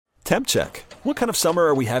Temp check. What kind of summer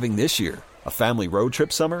are we having this year? A family road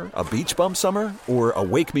trip summer? A beach bum summer? Or a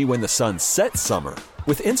wake me when the sun sets summer?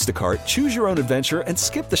 With Instacart, choose your own adventure and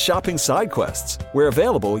skip the shopping side quests. Where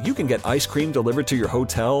available, you can get ice cream delivered to your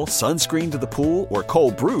hotel, sunscreen to the pool, or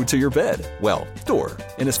cold brew to your bed. Well, door.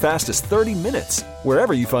 In as fast as 30 minutes.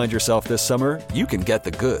 Wherever you find yourself this summer, you can get the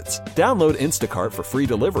goods. Download Instacart for free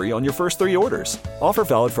delivery on your first 3 orders. Offer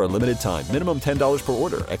valid for a limited time. Minimum $10 per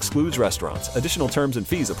order. Excludes restaurants. Additional terms and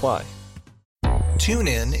fees apply.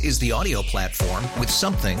 TuneIn is the audio platform with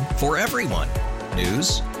something for everyone.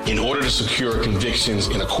 News. In order to secure convictions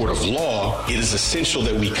in a court of law, it is essential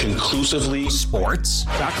that we conclusively. Sports.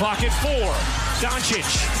 Got clock at 4.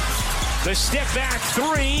 Doncic. The step back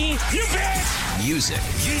 3. You bet. Music.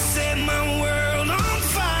 You set my world on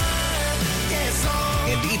fire. Yes,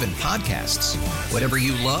 and even podcasts. Whatever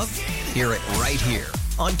you love, hear it right here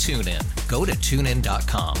on TuneIn. Go to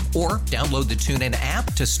TuneIn.com or download the TuneIn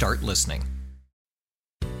app to start listening.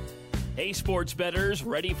 Hey, sports bettors,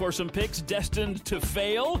 ready for some picks destined to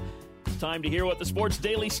fail? It's time to hear what the Sports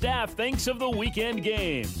Daily staff thinks of the weekend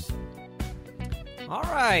games. All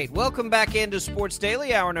right, welcome back into Sports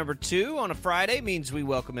Daily. Hour number 2 on a Friday means we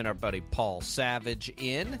welcome in our buddy Paul Savage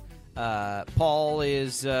in. Paul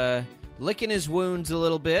is licking his wounds a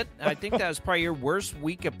little bit. I think that was probably your worst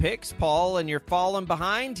week of picks, Paul, and you're falling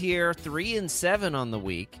behind here, 3-7 on the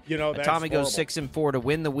week. You know, that's Tommy horrible. goes 6-4 to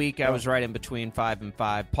win the week. I was right in between 5 and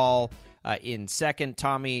 5. Paul in second.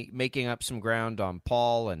 Tommy making up some ground on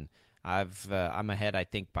Paul, and I'm ahead, I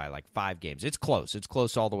think, by like 5 games. It's close. It's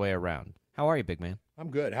close all the way around. How are you, big man?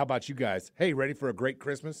 I'm good. How about you guys? Hey, ready for a great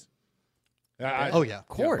Christmas? Oh, yeah. Of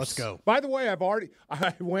course. Let's go. By the way,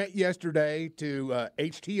 I went yesterday to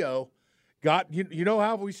HTO. You know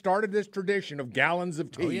how we started this tradition of gallons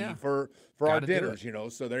of tea for our dinners, you know.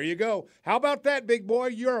 So there you go. How about that, big boy?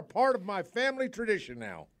 You're a part of my family tradition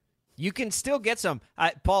now. You can still get some.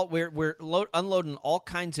 Paul, we're unloading all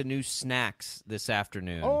kinds of new snacks this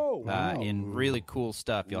afternoon. Oh, wow. In really cool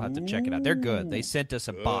stuff. You'll have to check it out. They're good. They sent us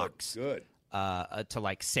a box to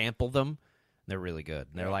like sample them. They're really good.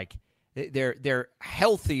 And they're like they're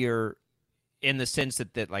healthier in the sense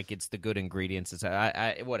that like it's the good ingredients. It's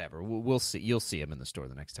whatever. We'll see. You'll see them in the store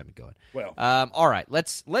the next time you go in. Well, all right.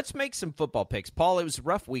 Let's make some football picks. Paul, it was a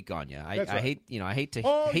rough week on you. I hate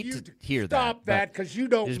to hear that. Stop that because you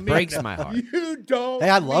don't. It just mean breaks that. my heart. You don't. Hey,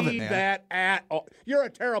 I love it, mean man. that at all. You're a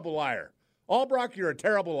terrible liar, Albrock. You're a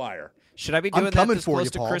terrible liar. Should I be doing I'm that coming this for close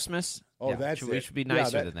you, to Paul. Christmas? Oh, that's we it. should be Yeah,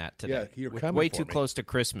 nicer than that today. yeah, you're We're coming way for too me. close to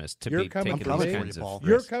Christmas to You're be coming taking for those me. kinds of Paul. risks.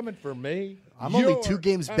 You're coming for me. I'm only You're 2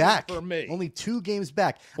 games coming back. For me. Only 2 games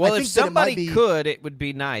back. Well, I if think that it might somebody be... could, it would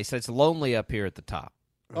be nice. It's lonely up here at the top.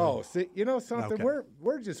 Oh, see, you know something? Okay.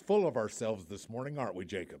 We're just full of ourselves this morning, aren't we,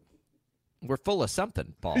 Jacob? We're full of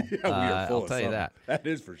something, Paul. Yeah, we are full I'll of tell you something. that. That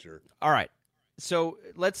is for sure. All right. So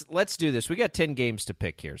let's do this. We got 10 games to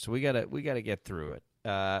pick here, so we gotta get through it.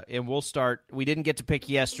 And we'll start. We didn't get to pick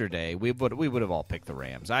yesterday. We would have all picked the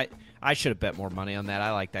Rams. I should have bet more money on that.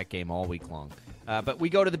 I like that game all week long. But we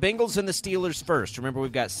go to the Bengals and the Steelers first. Remember,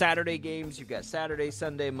 we've got Saturday games. You've got Saturday,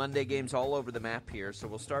 Sunday, Monday games all over the map here. So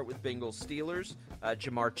we'll start with Bengals-Steelers.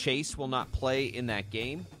 Jamar Chase will not play in that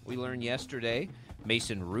game. We learned yesterday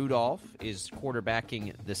Mason Rudolph is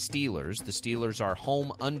quarterbacking the Steelers. The Steelers are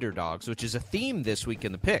home underdogs, which is a theme this week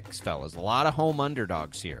in the picks, fellas. A lot of home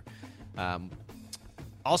underdogs here.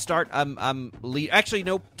 I'll start. I'm lead. Actually,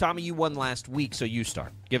 no, Tommy, you won last week, so you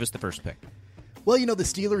start. Give us the first pick. Well, you know, the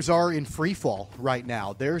Steelers are in free fall right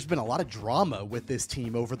now. There's been a lot of drama with this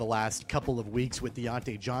team over the last couple of weeks with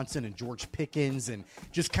Deontay Johnson and George Pickens and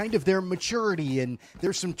just kind of their maturity. And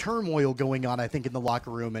there's some turmoil going on, I think, in the locker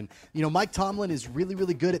room. And, you know, Mike Tomlin is really,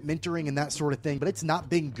 really good at mentoring and that sort of thing, but it's not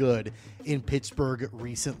been good in Pittsburgh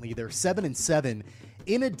recently. They're 7-7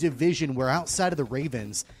 in a division where outside of the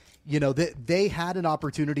Ravens, you know, they had an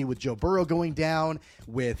opportunity with Joe Burrow going down,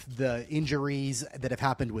 with the injuries that have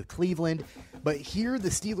happened with Cleveland. But here the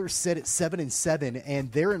Steelers sit at 7-7,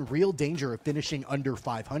 and they're in real danger of finishing under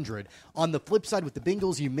 500. On the flip side with the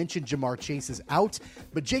Bengals, you mentioned Jamar Chase is out,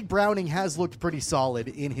 but Jake Browning has looked pretty solid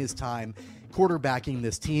in his time quarterbacking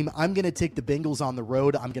this team. I'm going to take the Bengals on the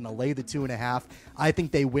road. I'm going to lay the 2.5. I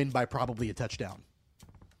think they win by probably a touchdown.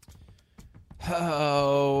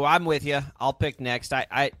 Oh, I'm with you. I'll pick next.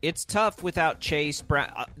 It's tough without Chase.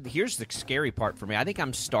 Here's the scary part for me. I think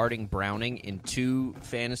I'm starting Browning in 2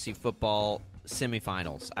 fantasy football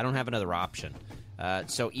semifinals. I don't have another option.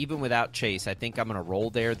 So even without Chase, I think I'm going to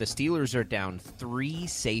roll there. The Steelers are down 3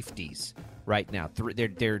 safeties right now.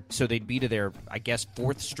 So they'd be to their, I guess,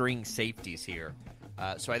 4th string safeties here.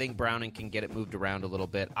 So I think Browning can get it moved around a little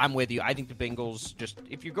bit. I'm with you. I think the Bengals, just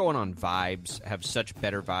if you're going on vibes, have such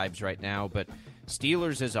better vibes right now. But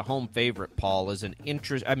Steelers as a home favorite, Paul, as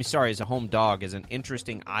a home dog, is an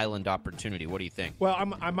interesting island opportunity. What do you think? Well,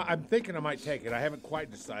 I'm thinking I might take it. I haven't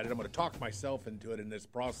quite decided. I'm going to talk myself into it in this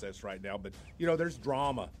process right now. But, there's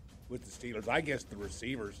drama with the Steelers. I guess the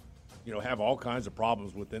receivers, have all kinds of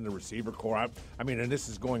problems within the receiver corps. And this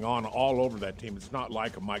is going on all over that team. It's not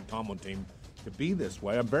like a Mike Tomlin team to be this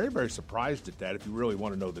way. I'm very, very surprised at that if you really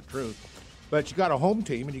want to know the truth. But you got a home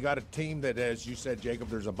team, and you got a team that, as you said, Jacob,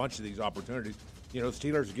 there's a bunch of these opportunities.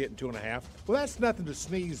 Steelers are getting 2.5. Well, that's nothing to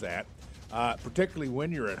sneeze at, particularly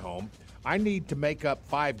when you're at home. I need to make up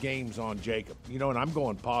 5 games on Jacob, and I'm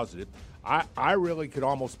going positive. I really could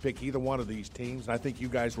almost pick either one of these teams, and I think you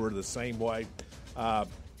guys were the same way.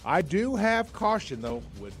 I do have caution, though,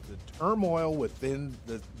 with the turmoil within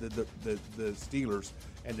the Steelers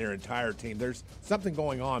and their entire team. There's something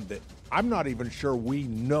going on that I'm not even sure we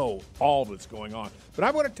know all that's going on. But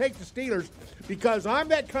I'm going to take the Steelers because I'm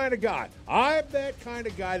that kind of guy. I'm that kind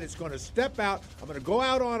of guy that's going to step out. I'm going to go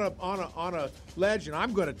out on a ledge, and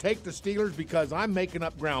I'm going to take the Steelers because I'm making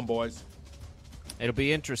up ground, boys. It'll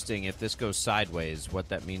be interesting if this goes sideways, what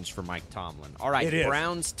that means for Mike Tomlin. All right,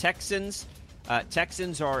 Browns, Texans.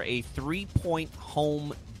 Texans are a 3-point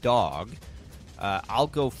home dog. I'll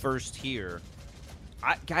go first here.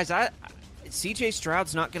 C.J.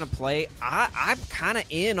 Stroud's not going to play. I'm kind of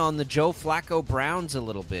in on the Joe Flacco Browns a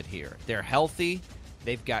little bit here. They're healthy.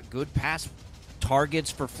 They've got good pass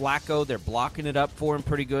targets for Flacco. They're blocking it up for him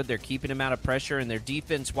pretty good. They're keeping him out of pressure. And their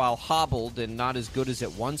defense, while hobbled and not as good as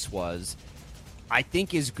it once was, I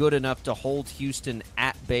think is good enough to hold Houston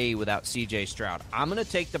at bay without C.J. Stroud. I'm going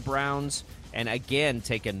to take the Browns and, again,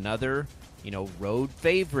 take another road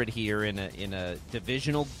favorite here in a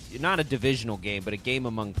divisional, not a divisional game, but a game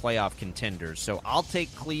among playoff contenders. So I'll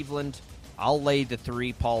take Cleveland. I'll lay the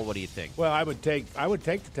 3. Paul, what do you think? Well, I would take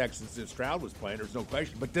the Texans if Stroud was playing. There's no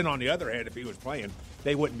question. But then on the other hand, if he was playing,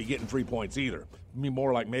 they wouldn't be getting 3 points either. It'd be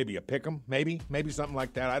more like maybe a pick 'em, maybe something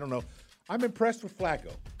like that. I don't know. I'm impressed with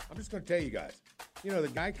Flacco. I'm just going to tell you guys.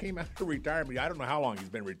 The guy came out of retirement. I don't know how long he's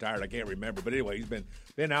been retired. I can't remember. But anyway, he's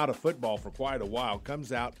been out of football for quite a while.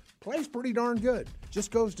 Comes out, plays pretty darn good.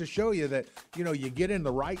 Just goes to show you that, you get in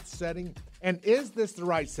the right setting. And is this the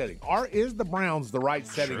right setting? Is the Browns the right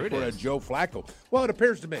setting for a Joe Flacco? Well, it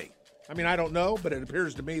appears to me. I don't know, but it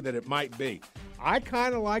appears to me that it might be. I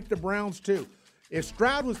kind of like the Browns, too. If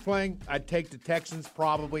Stroud was playing, I'd take the Texans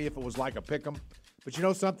probably if it was like a pick 'em. But you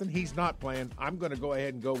know something? He's not playing. I'm going to go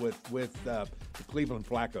ahead and go with the Cleveland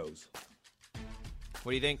Flaccos.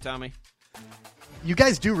 What do you think, Tommy? You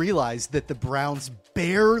guys do realize that the Browns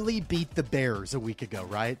barely beat the Bears a week ago,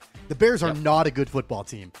 right? The Bears are not a good football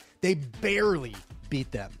team. They barely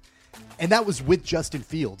beat them. And that was with Justin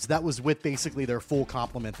Fields. That was with basically their full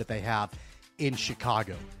complement that they have in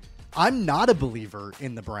Chicago. I'm not a believer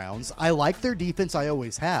in the Browns. I like their defense. I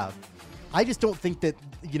always have. I just don't think that,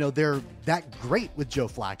 they're that great with Joe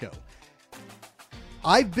Flacco.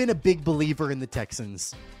 I've been a big believer in the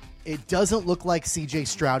Texans. It doesn't look like C.J.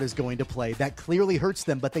 Stroud is going to play. That clearly hurts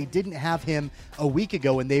them, but they didn't have him a week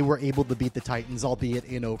ago, and they were able to beat the Titans, albeit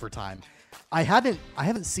in overtime. I haven't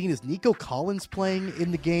seen, is Nico Collins playing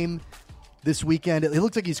in the game this weekend? It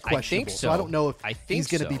looks like he's questionable, so I don't know if he's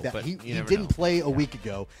going to be back. He didn't play a week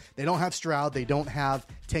ago. They don't have Stroud. They don't have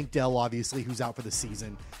Tank Dell, obviously, who's out for the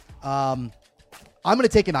season. I'm going to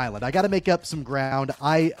take an island. I got to make up some ground.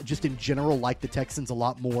 I just in general like the Texans a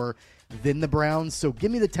lot more than the Browns. So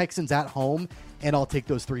give me the Texans at home, and I'll take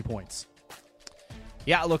those 3 points.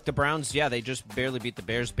 Yeah, look, the Browns, they just barely beat the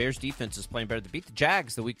Bears. Bears defense is playing better. They beat the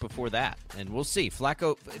Jags the week before that, and we'll see.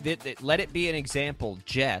 Flacco, let it be an example,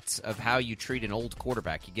 Jets, of how you treat an old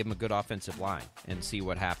quarterback. You give him a good offensive line and see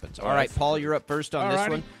what happens. All right, Paul, you're up first on this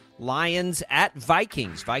one. Lions at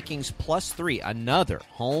Vikings. Vikings +3. Another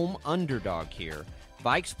home underdog here.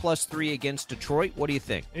 Vikes +3 against Detroit. What do you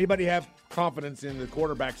think? Anybody have confidence in the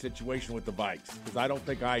quarterback situation with the Vikes? Because I don't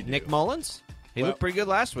think I do. Nick Mullins? He looked pretty good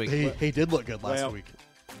last week. He did look good last week.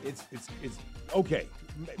 It's okay.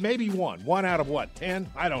 Maybe one out of what,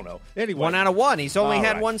 10? I don't know. Anyway, 1 out of 1. He's only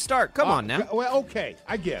had one start. Come on now. Well, okay,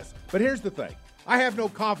 I guess. But here's the thing. I have no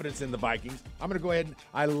confidence in the Vikings. I'm going to go ahead and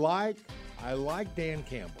I like Dan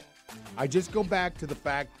Campbell. I just go back to the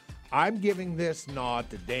fact I'm giving this nod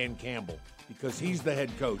to Dan Campbell because he's the head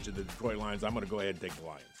coach of the Detroit Lions. I'm going to go ahead and take the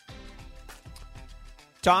Lions.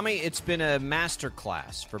 Tommy, it's been a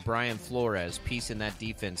masterclass for Brian Flores piecing that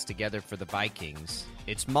defense together for the Vikings.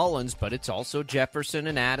 It's Mullins, but it's also Jefferson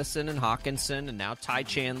and Addison and Hawkinson and now Ty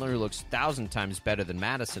Chandler, who looks 1,000 times better than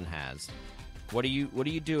Madison has. What are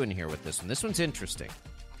you doing here with this one? This one's interesting.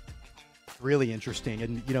 Really interesting.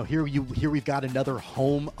 And, here we've got another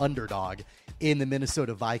home underdog in the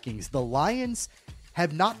Minnesota Vikings. The Lions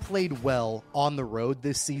have not played well on the road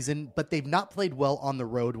this season, but they've not played well on the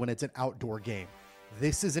road when it's an outdoor game.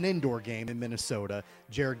 This is an indoor game in Minnesota.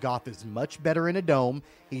 Jared Goff is much better in a dome.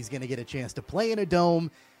 He's going to get a chance to play in a dome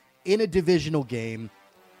in a divisional game.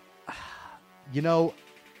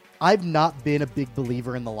 I've not been a big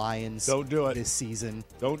believer in the Lions. Don't do it this season.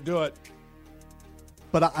 Don't do it.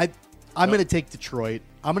 But I'm going to take Detroit.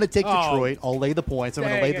 I'm going to take Detroit. I'll lay the points. I'm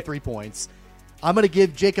going to lay the 3 points. I'm going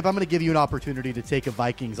to give you an opportunity to take a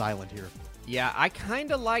Vikings Island here. Yeah, I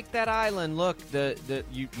kind of like that island. Look,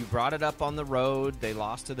 you brought it up on the road. They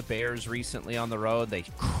lost to the Bears recently on the road. They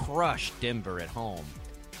crushed Denver at home.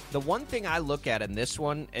 The one thing I look at in this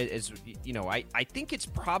one is, I think it's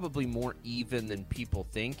probably more even than people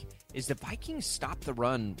think, is the Vikings stop the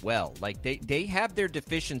run well. Like, they have their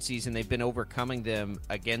deficiencies, and they've been overcoming them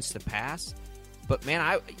against the pass. But,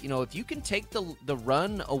 man, if you can take the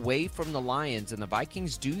run away from the Lions and the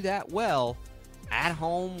Vikings do that well at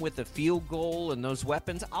home with a field goal and those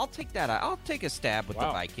weapons, I'll take that. I'll take a stab with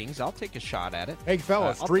the Vikings. I'll take a shot at it. Hey,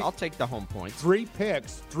 fellas, I'll take the home points. 3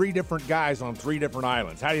 picks, 3 different guys on 3 different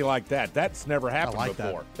islands. How do you like that? That's never happened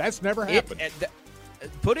before. That's never happened.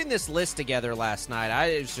 Putting this list together last night,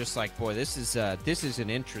 I was just like, boy, this is an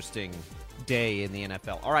interesting day in the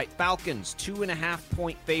NFL. All right, Falcons,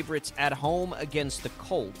 2.5-point favorites at home against the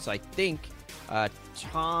Colts. I think,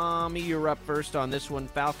 Tommy, you're up first on this one.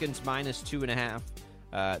 Falcons minus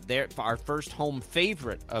 2.5. They're our first home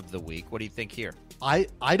favorite of the week. What do you think here? I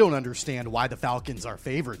don't understand why the Falcons are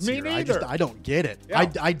favorites here. Neither. I don't get it. Yeah.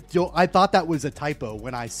 I thought that was a typo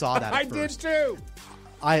when I saw that at first. Did too.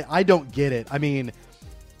 I don't get it. I mean,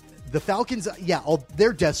 the Falcons,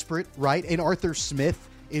 they're desperate, right? And Arthur Smith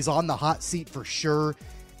is on the hot seat for sure.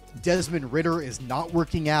 Desmond Ridder is not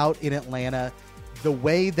working out in Atlanta. The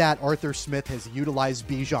way that Arthur Smith has utilized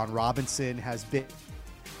Bijan Robinson has been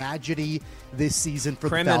tragedy this season for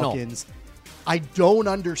the Falcons. I don't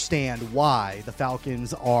understand why the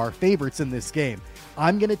Falcons are favorites in this game.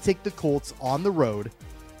 I'm going to take the Colts on the road.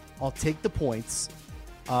 I'll take the points.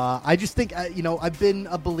 I just think, I've been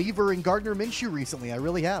a believer in Gardner Minshew recently. I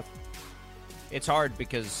really have. It's hard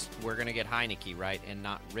because we're going to get Heineke, right, and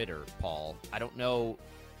not Ridder, Paul. I don't know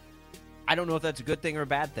if that's a good thing or a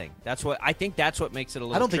bad thing. I think that's what makes it a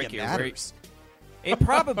little trickier. I don't think it matters. It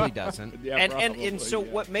probably doesn't. Yeah,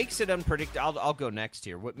 what makes it unpredictable, I'll go next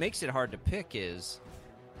here. What makes it hard to pick is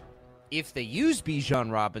if they use Bijan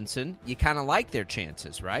Robinson, you kind of like their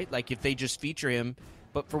chances, right? Like if they just feature him,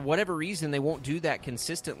 but for whatever reason, they won't do that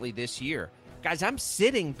consistently this year. Guys, I'm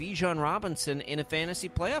sitting Bijan Robinson in a fantasy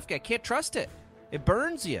playoff game. I can't trust it. It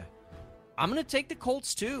burns you. I'm going to take the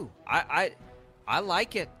Colts too. I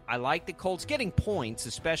like it. I like the Colts getting points,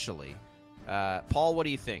 especially. Paul, what do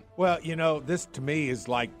you think? Well, this to me is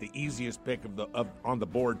like the easiest pick on the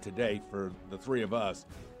board today for the 3 of us,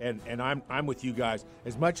 and I'm with you guys.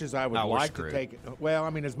 As much as I would like to take it,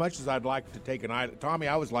 as much as I'd like to take an island, Tommy,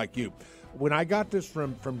 I was like you. When I got this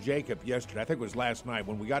from Jacob yesterday, I think it was last night.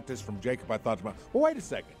 When we got this from Jacob, I thought to myself, well, wait a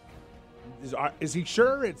second, is he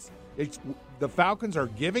sure it's the Falcons are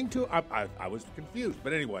giving to? I was confused,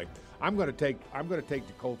 but anyway. I'm going to take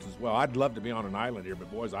the Colts as well. I'd love to be on an island here, but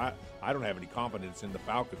boys, I don't have any confidence in the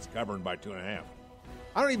Falcons covering by 2.5.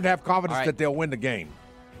 I don't even have confidence that they'll win the game.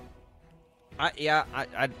 What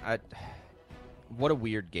a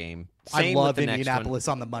weird game. I love Indianapolis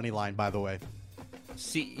on the money line, by the way.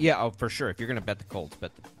 For sure. If you're going to bet the Colts,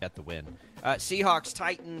 bet the win. Seahawks,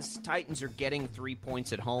 Titans. Titans are getting 3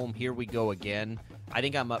 points at home. Here we go again. I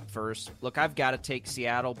think I'm up first. Look, I've got to take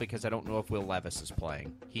Seattle because I don't know if Will Levis is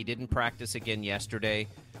playing. He didn't practice again yesterday.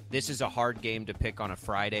 This is a hard game to pick on a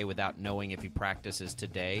Friday without knowing if he practices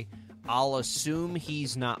today. I'll assume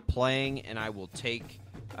he's not playing, and I will take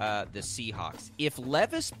the Seahawks. If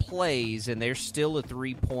Levis plays and they're still a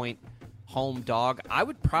 3-point home dog, I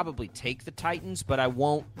would probably take the Titans, but I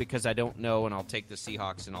won't because I don't know, and I'll take the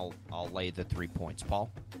Seahawks, and I'll lay the 3 points. Paul?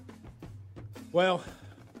 Well,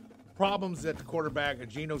 problems at the quarterback.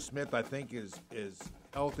 Geno Smith, I think, is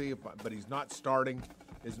healthy, but he's not starting,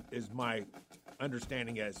 is my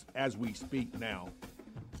understanding as we speak now.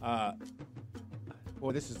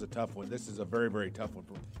 Boy, this is a tough one. This is a very, very tough one.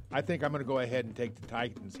 I think I'm going to go ahead and take the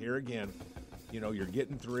Titans here again. You're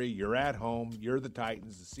getting 3. You're at home. You're the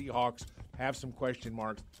Titans. The Seahawks have some question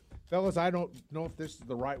marks. Fellas, I don't know if this is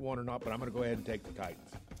the right one or not, but I'm going to go ahead and take the Titans.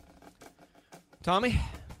 Tommy?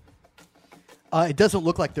 It doesn't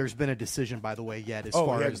look like there's been a decision, by the way, yet as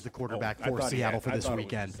far as the quarterback for Seattle for this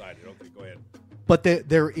weekend. Okay, go ahead. But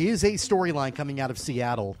there is a storyline coming out of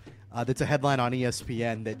Seattle that's a headline on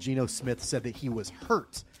ESPN that Geno Smith said that he was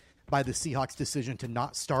hurt by the Seahawks' decision to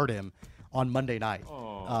not start him on Monday night.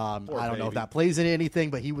 I don't know if that plays into anything,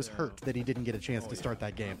 but he was hurt that he didn't get a chance to start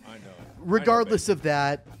that game. I know. Regardless of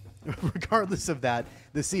that,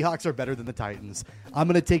 the Seahawks are better than the Titans. I'm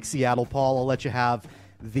going to take Seattle, Paul. I'll let you have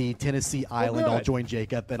the Tennessee Island. I'll join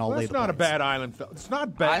Jacob, and I'll lay the points. It's not a bad island. It's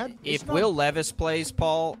not bad. If Will Levis plays,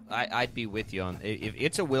 Paul, I'd be with you on. If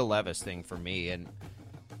it's a Will Levis thing for me, and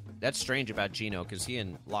that's strange about Geno because he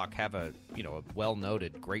and Locke have a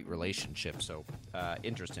well-noted great relationship. So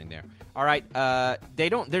interesting there. All right,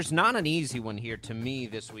 there's not an easy one here to me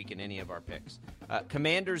this week in any of our picks.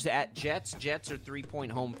 Commanders at Jets. Jets are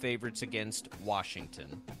 3-point home favorites against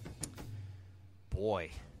Washington.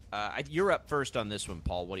 Boy. You're up first on this one,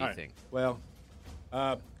 Paul. What do you think? Well,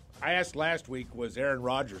 I asked last week, was Aaron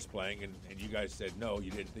Rodgers playing? And you guys said no,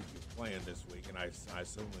 you didn't think he was playing this week. And I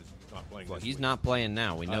assume he's not playing this week. Well, he's not playing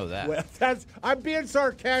now. We know that. Well, I'm being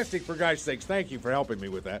sarcastic, for God's sakes. Thank you for helping me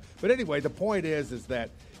with that. But anyway, the point is that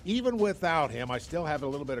even without him, I still have a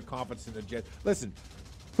little bit of confidence in the Jets. Listen,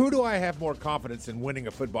 who do I have more confidence in winning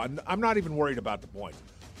a football? I'm not even worried about the points.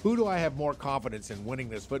 Who do I have more confidence in winning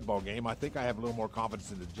this football game? I think I have a little more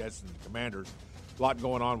confidence in the Jets than the Commanders. A lot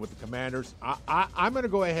going on with the Commanders. I'm going to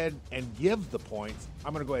go ahead and give the points.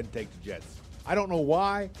 I'm going to go ahead and take the Jets. I don't know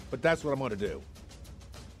why, but that's what I'm going to do.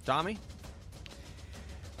 Tommy?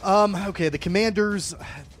 Okay, the Commanders,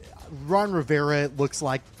 Ron Rivera, it looks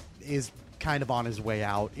like, is kind of on his way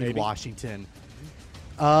out in Washington.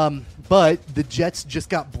 But the Jets just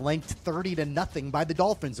got blanked 30-0 by the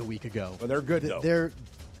Dolphins a week ago. Well, they're good, though.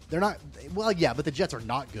 They're not – well, yeah, but the Jets are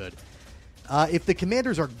not good. If the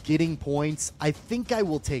Commanders are getting points, I think I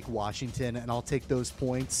will take Washington, and I'll take those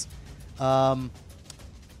points. I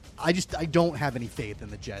don't have any faith in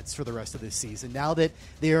the Jets for the rest of this season. Now that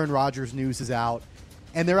the Aaron Rodgers news is out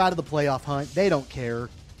and they're out of the playoff hunt, they don't care.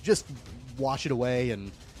 Just wash it away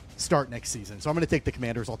and start next season. So I'm going to take the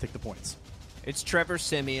Commanders. I'll take the points. It's Trevor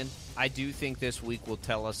Siemian. I do think this week will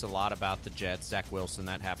tell us a lot about the Jets. Zach Wilson,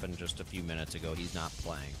 that happened just a few minutes ago. He's not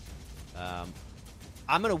playing.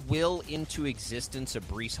 I'm going to will into existence a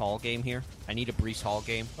Breece Hall game here. I need a Breece Hall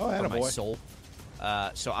game for my soul.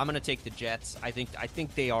 So I'm going to take the Jets. I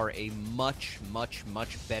think they are a much, much,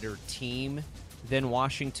 much better team than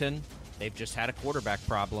Washington. They've just had a quarterback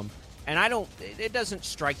problem. And it doesn't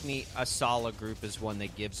strike me a solid group as one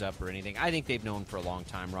that gives up or anything. I think they've known for a long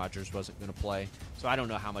time Rodgers wasn't going to play. So I don't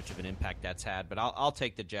know how much of an impact that's had. But I'll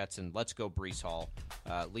take the Jets, and let's go Breece Hall.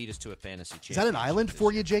 Lead us to a fantasy championship. Is that an island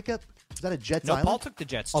for you, Jacob? Is that a Jets island? No, Paul took the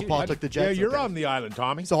Jets, too. Oh, Paul took the Jets. Yeah, you're on the island,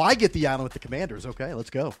 Tommy. So I get the island with the Commanders. Okay, let's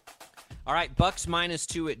go. All right, Bucks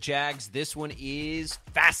 -2 at Jags. This one is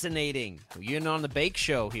fascinating. You're on the Bake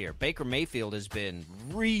Show here. Baker Mayfield has been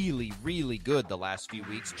really, really good the last few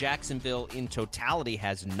weeks. Jacksonville in totality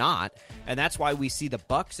has not, and that's why we see the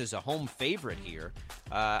Bucks as a home favorite here.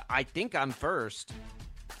 I think I'm first.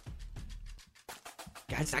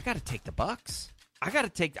 Guys, I got to take the Bucks. I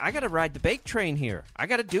got to ride the Bake train here. I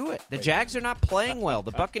got to do it. The Jags are not playing well.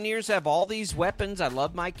 The Buccaneers have all these weapons. I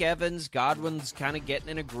love Mike Evans. Godwin's kind of getting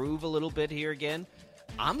in a groove a little bit here again.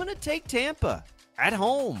 I'm going to take Tampa at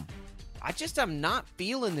home. I'm not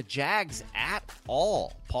feeling the Jags at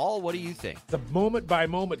all. Paul, what do you think? It's a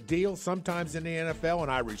moment-by-moment deal sometimes in the NFL,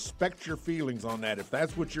 and I respect your feelings on that. If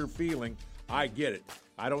that's what you're feeling, I get it.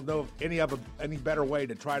 I don't know of any better way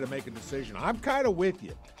to try to make a decision. I'm kind of with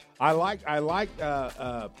you. I like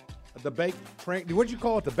the Bake Train. What'd you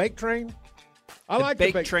call it? The Bake Train? The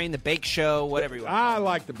Bake Train, the Bake Show, whatever you want. I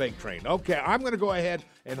like the Bake Train. Okay, I'm going to go ahead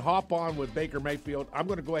and hop on with Baker Mayfield. I'm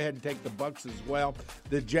going to go ahead and take the Bucks as well.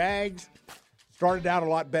 The Jags started out a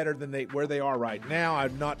lot better than where they are right now.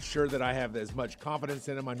 I'm not sure that I have as much confidence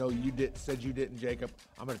in them. I know you said you didn't, Jacob.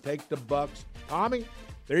 I'm going to take the Bucks. Tommy,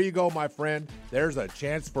 there you go, my friend. There's a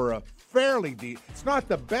chance for a fairly deep. It's not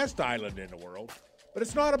the best island in the world, but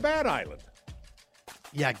it's not a bad island.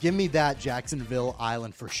 Yeah, give me that Jacksonville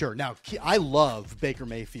Island for sure. Now, I love Baker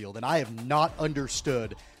Mayfield, and I have not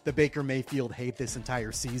understood the Baker Mayfield hate this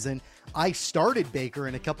entire season. I started Baker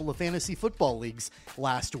in a couple of fantasy football leagues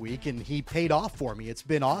last week, and he paid off for me. It's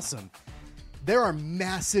been awesome. There are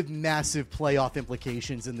massive, massive playoff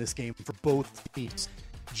implications in this game for both teams.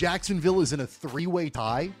 Jacksonville is in a three-way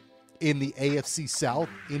tie in the AFC South,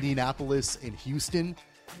 Indianapolis and Houston.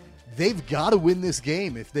 They've got to win this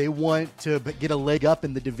game if they want to get a leg up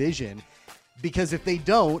in the division, because if they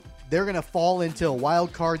don't, they're going to fall into a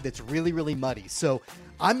wild card that's really, really muddy. So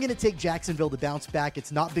I'm going to take Jacksonville to bounce back.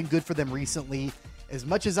 It's not been good for them recently. As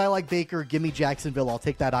much as I like Baker, give me Jacksonville. I'll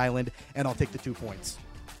take that island, and I'll take the 2 points.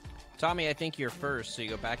 Tommy, I think you're first, so you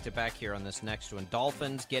go back-to-back here on this next one.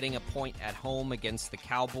 Dolphins getting a point at home against the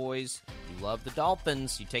Cowboys. You love the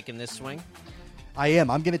Dolphins. You taking this swing? I am.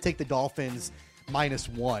 I'm going to take the Dolphins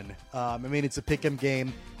 -1. I mean, it's a pick'em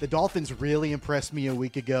game. The Dolphins really impressed me a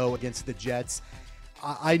week ago against the Jets.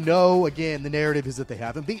 I know, again, the narrative is that they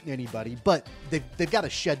haven't beaten anybody, but they've got to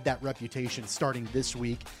shed that reputation starting this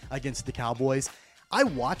week against the Cowboys. I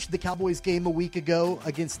watched the Cowboys game a week ago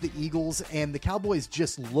against the Eagles, and the Cowboys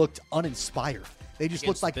just looked uninspired. They just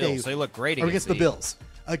looked like they look great against the Bills.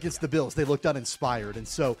 Against the Bills, they looked uninspired, and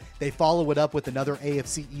so they follow it up with another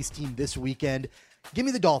AFC East team this weekend. Give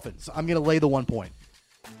me the Dolphins. I'm going to lay the 1 point.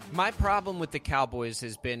 My problem with the Cowboys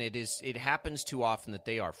has been it happens too often that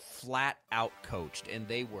they are flat out coached, and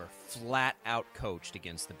they were flat out coached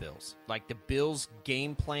against the Bills. Like the Bills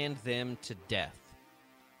game planned them to death.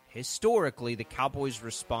 Historically, the Cowboys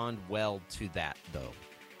respond well to that, though.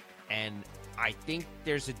 And I think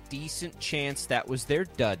there's a decent chance that was their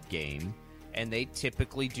dud game, and they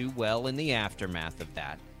typically do well in the aftermath of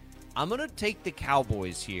that. I'm going to take the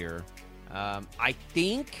Cowboys here. I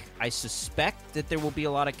suspect that there will be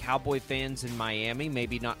a lot of Cowboy fans in Miami,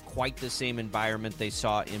 maybe not quite the same environment they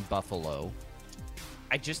saw in Buffalo.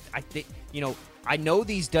 I think, I know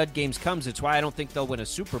these dud games comes. It's why I don't think they'll win a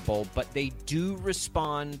Super Bowl, but they do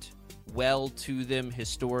respond well to them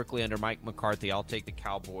historically under Mike McCarthy. I'll take the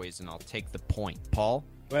Cowboys, and I'll take the point. Paul?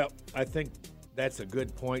 Well, I think that's a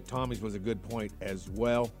good point. Tommy's was a good point as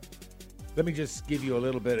well. Let me just give you a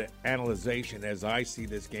little bit of analyzation as I see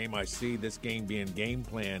this game. I see this game being game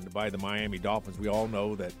planned by the Miami Dolphins. We all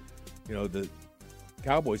know that, the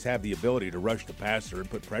Cowboys have the ability to rush the passer and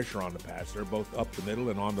put pressure on the passer, both up the middle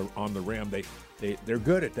and on the rim. They're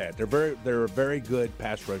good at that. They're a very good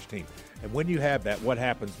pass rush team. And when you have that, what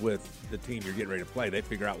happens with the team you're getting ready to play? They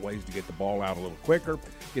figure out ways to get the ball out a little quicker,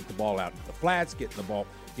 get the ball out to the flats, get the ball,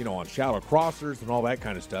 on shallow crossers and all that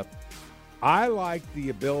kind of stuff. I like the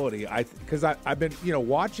ability, because I've been,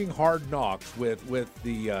 watching Hard Knocks with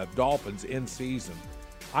the Dolphins in season.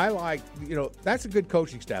 I like, that's a good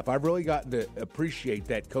coaching staff. I've really gotten to appreciate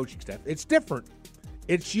that coaching staff. It's different.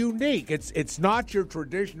 It's unique. It's not your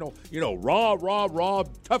traditional, raw,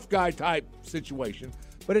 tough guy type situation,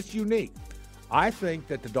 but it's unique. I think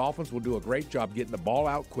that the Dolphins will do a great job getting the ball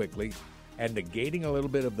out quickly and negating a little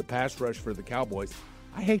bit of the pass rush for the Cowboys.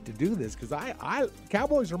 I hate to do this because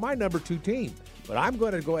Cowboys are my number 2 team, but I'm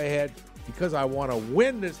going to go ahead because I want to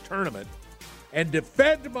win this tournament and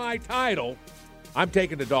defend my title. I'm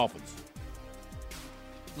taking the Dolphins.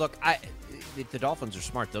 Look, if the Dolphins are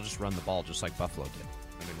smart, they'll just run the ball just like Buffalo did.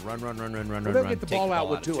 I mean, run. They'll get the ball out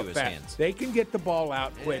with Tua fast. They can get the ball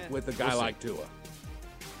out quick with a guy like Tua.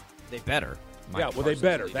 They better. They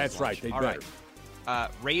better. That's right. They better. Right.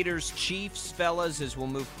 Raiders, Chiefs, fellas, as we'll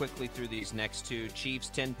move quickly through these next two.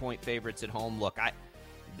 Chiefs, 10-point favorites at home. Look,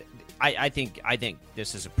 I think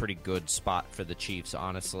this is a pretty good spot for the Chiefs,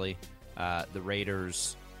 honestly. The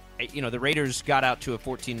Raiders, the Raiders got out to a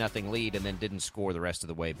 14-0 lead and then didn't score the rest of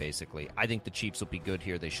the way, basically. I think the Chiefs will be good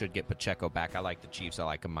here. They should get Pacheco back. I like the Chiefs. I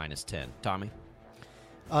like them -10. Tommy?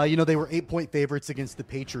 They were 8-point favorites against the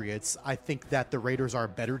Patriots. I think that the Raiders are a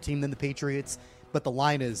better team than the Patriots, but the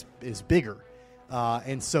line is bigger.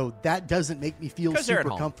 And so that doesn't make me feel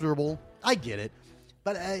super comfortable. I get it,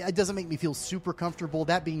 but it doesn't make me feel super comfortable.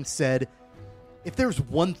 That being said, if there's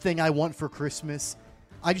one thing I want for Christmas,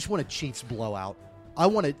 I just want a Chiefs blowout. I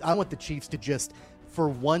want the Chiefs to just, for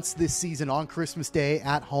once this season on Christmas Day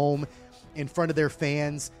at home in front of their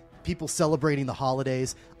fans, people celebrating the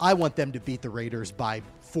holidays, I want them to beat the Raiders by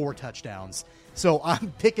 4 touchdowns. So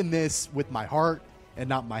I'm picking this with my heart and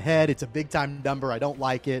not my head. It's a big-time number. I don't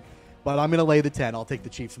like it. But I'm going to lay the 10. I'll take the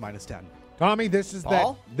Chiefs -10. Tommy, this is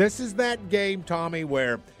that game, Tommy,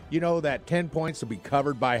 where that 10 points will be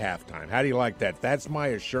covered by halftime. How do you like that? That's my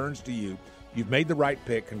assurance to you. You've made the right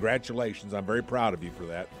pick. Congratulations. I'm very proud of you for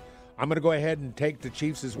that. I'm going to go ahead and take the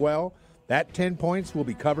Chiefs as well. That 10 points will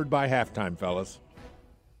be covered by halftime, fellas.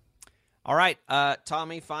 All right,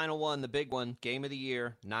 Tommy, final one, the big one, game of the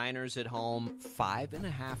year, Niners at home,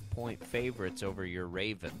 5.5-point favorites over your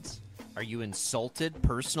Ravens. Are you insulted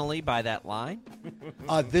personally by that line?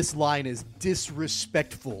 This line is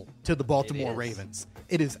disrespectful to the Baltimore Ravens.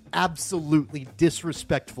 It is absolutely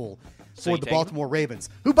disrespectful for the Baltimore Ravens,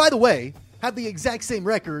 who, by the way, have the exact same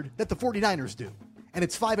record that the 49ers do, and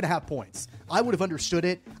it's 5.5 points. I would have understood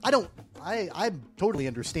it. I totally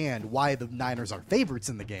understand why the Niners are favorites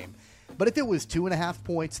in the game. But if it was 2.5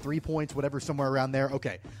 points, 3 points, whatever, somewhere around there,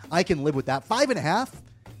 okay, I can live with that. 5.5?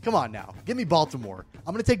 Come on now. Give me Baltimore.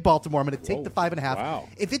 I'm going to take Baltimore. I'm going to take the 5.5. Wow.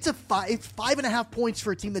 If it's it's 5.5 points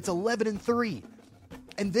for a team that's 11-3,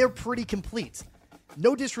 and they're pretty complete.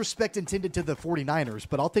 No disrespect intended to the 49ers,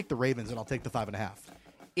 but I'll take the Ravens and I'll take the 5.5.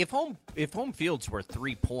 If home field's worth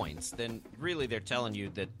 3 points, then really they're telling you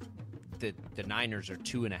that the Niners are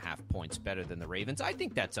 2.5 points better than the Ravens. I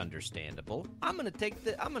think that's understandable. I'm gonna take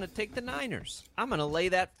the Niners. I'm gonna lay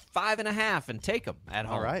that 5.5 and take them at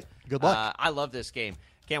home. All right, good luck. I love this game.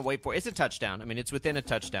 Can't wait for it. It's a touchdown. I mean, it's within a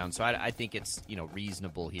touchdown, so I think it's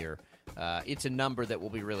reasonable here. It's a number that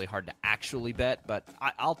will be really hard to actually bet, but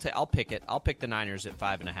I'll pick it. I'll pick the Niners at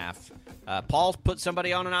 5.5. Paul's put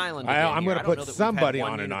somebody on an island. I'm going to put somebody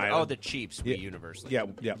on an island. Oh, the Chiefs. We universally.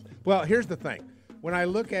 Yeah. Well, here's the thing. When I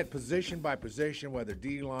look at position by position, whether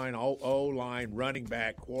D-line, O-line, running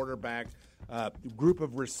back, quarterback, group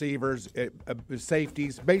of receivers,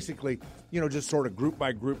 safeties, basically, just sort of group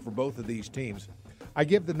by group for both of these teams, I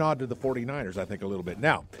give the nod to the 49ers, I think, a little bit.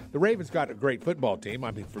 Now, the Ravens got a great football team.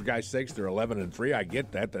 I mean, for guys' sakes, they're 11-3. I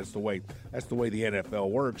get that. That's the way the NFL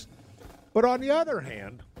works. But on the other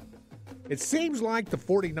hand, it seems like the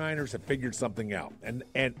 49ers have figured something out. And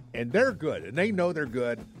they're good, and they know they're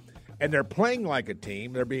good. And they're playing like a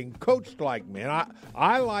team. They're being coached like men.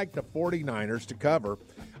 I like the 49ers to cover.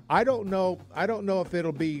 I don't know if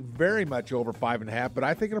it'll be very much over 5.5, but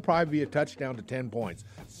I think it'll probably be a touchdown to 10 points,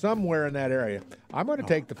 somewhere in that area. I'm going to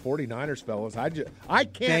take the 49ers, fellas. I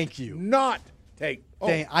can't thank you. Not take.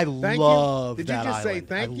 I love you. Did that you just island. say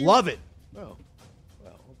thank you? I love it. Oh,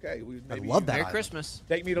 well, okay. I love that. Merry island. Christmas.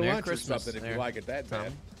 Take me to Merry lunch Christmas. or something if you like it that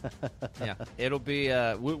bad. Yeah, it'll be.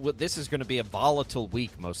 This is going to be a volatile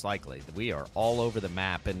week, most likely. We are all over the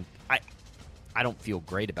map, and I don't feel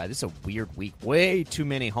great about it. This is a weird week. Way too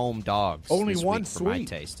many home dogs. Only this one week sweep. For my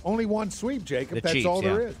taste. Only one sweep, Jacob. The That's Chiefs, all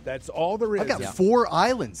there is. That's all there is. I've got 4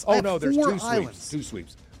 islands. Oh, no, there's 2 islands. sweeps. 2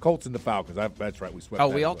 sweeps. Colts and the Falcons. That's right. We swept. Oh,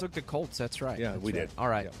 we all took the Colts. That's right. Yeah, we did. All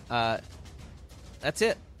right. Yeah. That's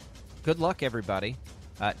it. Good luck, everybody.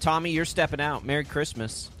 Tommy, you're stepping out. Merry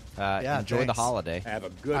Christmas. Enjoy the holiday. Have a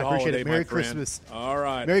good I holiday, appreciate it. Merry my friend. Christmas. All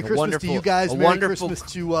right. Merry Christmas to you guys. a Merry wonderful-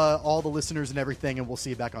 Christmas to all the listeners and everything, and we'll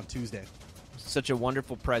see you back on Tuesday. Such a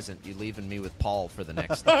wonderful present. You leaving me with Paul for the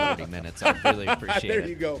next 30 minutes. I really appreciate there it.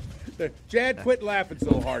 you go. Jad, quit laughing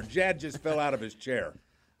so hard. Jad just fell out of his chair.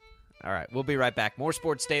 All right, we'll be right back. More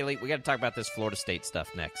Sports Daily. We got to talk about this Florida State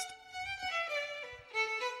stuff next.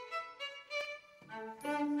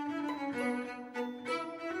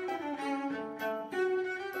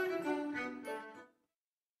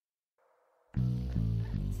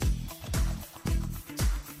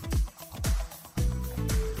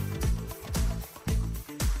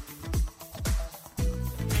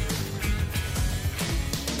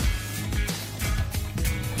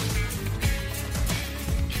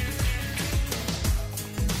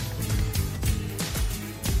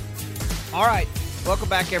 All right, welcome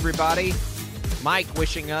back, everybody. Mike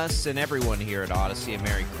wishing us and everyone here at Odyssey a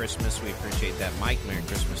Merry Christmas. We appreciate that, Mike. Merry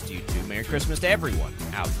Christmas to you, too. Merry Christmas to everyone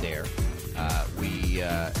out there. We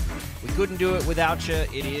couldn't do it without you.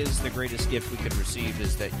 It is the greatest gift we could receive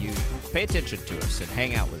is that you pay attention to us and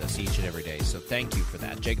hang out with us each and every day. So thank you for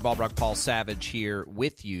that. Jacob Albrock, Paul Savage here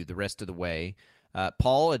with you the rest of the way.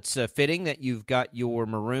 Paul, it's fitting that you've got your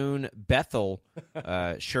maroon Bethel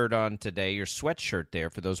shirt on today, your sweatshirt there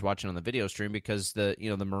for those watching on the video stream, because the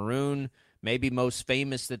maroon, maybe most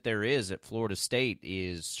famous that there is at Florida State,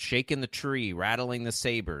 is shaking the tree, rattling the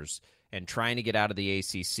sabers, and trying to get out of the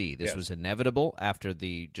ACC. This was inevitable after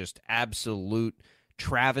the just absolute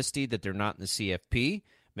travesty that they're not in the CFP.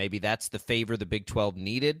 Maybe that's the favor the Big 12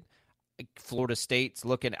 needed. Florida State's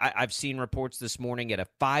looking, I've seen reports this morning at a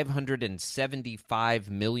 $575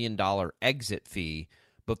 million exit fee,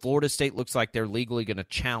 but Florida State looks like they're legally going to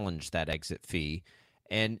challenge that exit fee.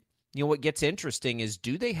 And, what gets interesting is,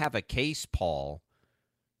 do they have a case, Paul,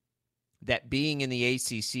 that being in the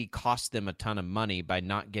ACC cost them a ton of money by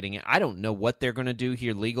not getting it? I don't know what they're going to do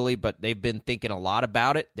here legally, but they've been thinking a lot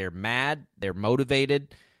about it. They're mad. They're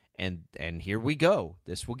motivated. And here we go.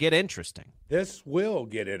 This will get interesting. This will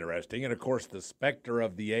get interesting, and of course, the specter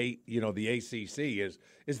of the ACC is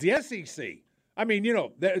the SEC. I mean,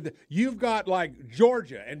 you've got like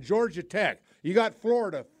Georgia and Georgia Tech. You got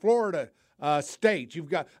Florida State. You've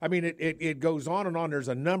got. I mean, it goes on and on. There's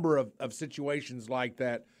a number of situations like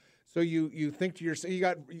that. So you think to yourself, you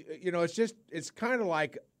got. It's kind of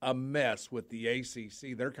like a mess with the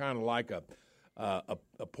ACC. They're kind of like a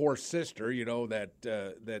poor sister,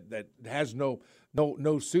 that has no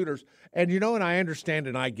suitors. And and I understand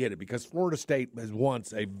and I get it, because Florida State was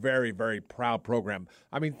once a very, very proud program.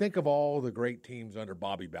 I mean, think of all the great teams under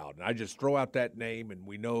Bobby Bowden. I just throw out that name, and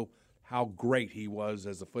we know how great he was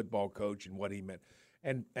as a football coach and what he meant.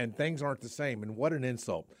 And things aren't the same, and what an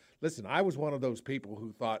insult. Listen, I was one of those people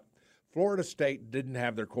who thought Florida State didn't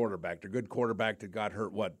have their quarterback, their good quarterback that got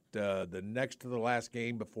hurt, the next to the last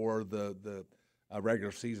game before the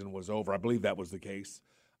regular season was over. I believe that was the case.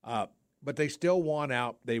 But they still won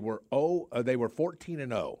out. They were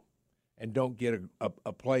 14-0 and don't get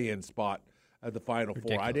a play-in spot at the Final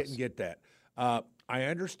Four. I didn't get that. I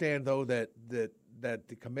understand, though, that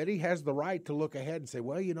the committee has the right to look ahead and say,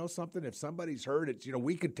 well, you know something, if somebody's hurt, it's,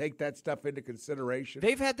 we could take that stuff into consideration.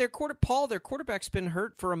 They've had their quarterback's been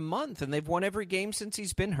hurt for a month, and they've won every game since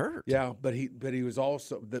he's been hurt. Yeah, but he was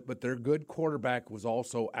also, but their good quarterback was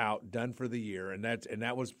also out, done for the year, and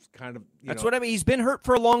that was kind of, that's what I mean. He's been hurt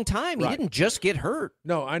for a long time. Right. He didn't just get hurt.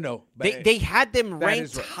 No, I know. They had them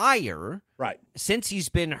ranked higher. Right. Since he's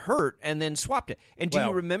been hurt and then swapped it. And do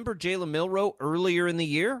you remember Jalen Milroe earlier in the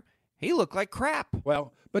year? He looked like crap.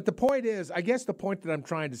 Well, but the point is, I guess the point that I'm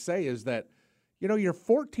trying to say is that, you're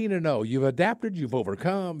 14-0. You've adapted. You've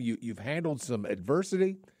overcome. You've handled some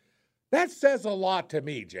adversity. That says a lot to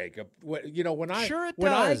me, Jacob. When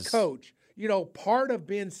I coach, part of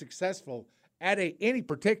being successful at any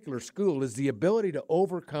particular school is the ability to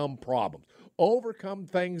overcome problems, overcome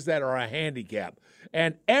things that are a handicap.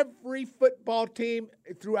 And every football team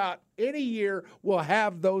throughout any year will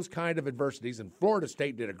have those kind of adversities, and Florida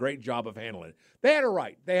State did a great job of handling it. They had a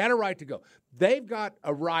right. They had a right to go. They've got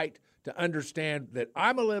a right to understand that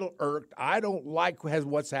I'm a little irked. I don't like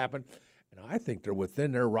what's happened, and I think they're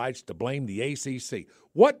within their rights to blame the ACC.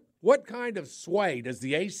 What kind of sway does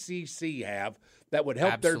the ACC have that would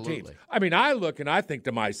help their teams? I mean, I look and I think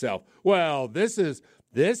to myself, well, this is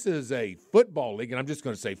a football league, and I'm just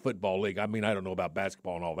going to say football league. I mean, I don't know about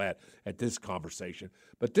basketball and all that at this conversation,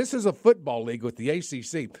 but this is a football league with the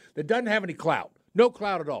ACC that doesn't have any clout, no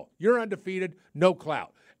clout at all. You're undefeated, no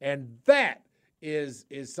clout, and that is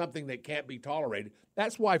something that can't be tolerated.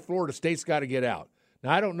 That's why Florida State's got to get out. Now,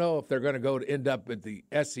 I don't know if they're going to end up at the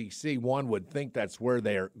SEC. One would think that's where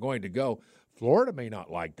they're going to go. Florida may not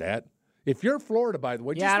like that. If you're Florida, by the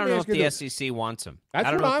way, I don't know if the SEC wants him. I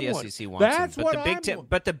don't know if the SEC wants him.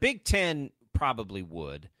 But the Big Ten probably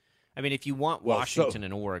would. I mean, if you want Washington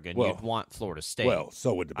and Oregon, you'd want Florida State. Well,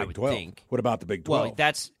 so would the Big 12. Think. What about the Big 12?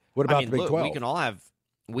 Well, what about the Big 12?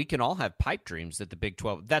 We can all have pipe dreams that the Big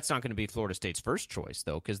 12. That's not going to be Florida State's first choice,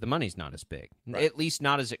 though, because the money's not as big. Right. At least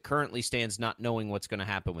not as it currently stands, not knowing what's going to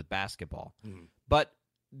happen with basketball. Mm-hmm. But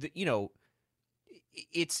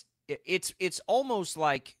it's almost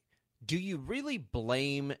like, do you really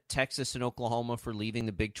blame Texas and Oklahoma for leaving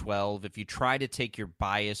the Big 12 if you try to take your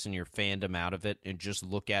bias and your fandom out of it and just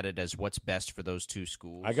look at it as what's best for those two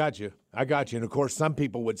schools? I got you. And, of course, some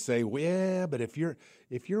people would say, well, yeah, but if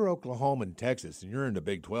you're Oklahoma and Texas and you're in the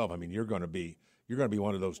Big 12, I mean, you're going to be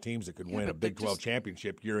one of those teams that could win a Big 12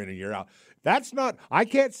 championship year in and year out. That's not – I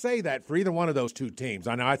can't say that for either one of those two teams.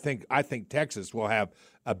 I know I think Texas will have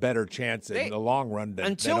a better chance in the long run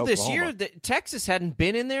than Oklahoma. This year, Texas hadn't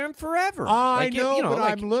been in there in forever. I know, but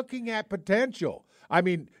I'm looking at potential. I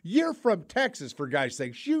mean, you're from Texas, for God's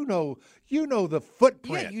sakes. You know the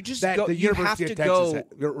footprint. Yeah, you just that go. The University of Texas go.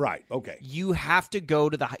 You're right. Okay. You have to go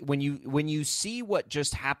to the when you see what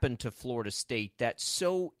just happened to Florida State. That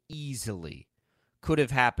so easily could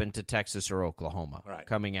have happened to Texas or Oklahoma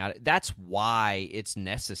coming out. That's why it's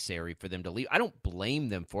necessary for them to leave. I don't blame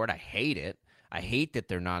them for it. I hate it. I hate that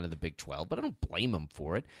they're not in the Big 12, but I don't blame them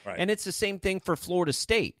for it. Right. And it's the same thing for Florida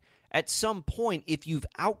State. At some point, if you've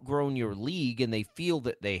outgrown your league and they feel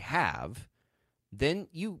that they have, then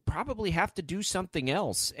you probably have to do something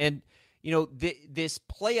else. And, this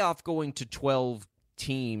playoff going to 12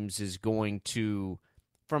 teams is going to,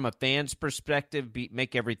 from a fan's perspective,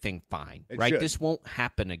 make everything fine, right? This won't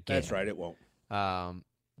happen again. That's right, it won't.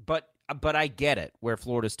 But I get it, where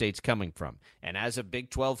Florida State's coming from. And as a Big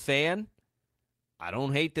 12 fan, I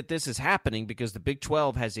don't hate that this is happening because the Big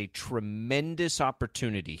 12 has a tremendous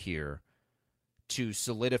opportunity here to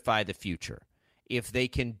solidify the future. If they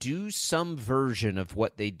can do some version of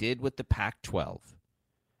what they did with the Pac-12,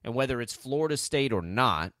 and whether it's Florida State or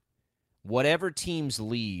not, whatever teams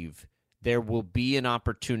leave, there will be an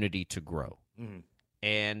opportunity to grow. Mm-hmm.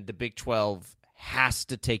 And the Big 12 has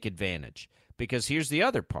to take advantage. Because here's the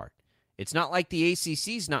other part. It's not like the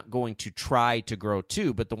ACC's not going to try to grow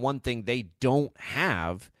too, but the one thing they don't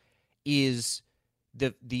have is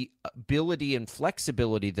the ability and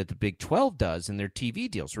flexibility that the Big 12 does in their TV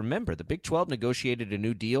deals. Remember, the Big 12 negotiated a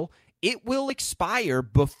new deal. It will expire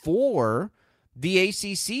before the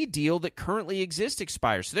ACC deal that currently exists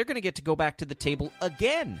expires. So they're going to get to go back to the table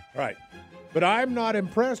again. Right. But I'm not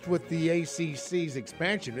impressed with the ACC's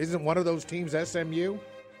expansion. Isn't one of those teams SMU?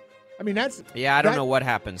 I mean, that's... Yeah, I don't know what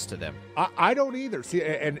happens to them. I don't either. See,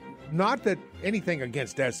 and not that anything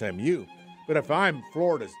against SMU. But if I'm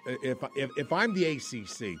Florida, if I'm the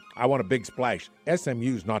ACC, I want a big splash.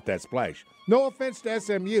 SMU's not that splash. No offense to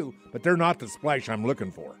SMU, but they're not the splash I'm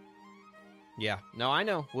looking for. Yeah, no, I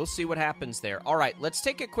know. We'll see what happens there. All right, let's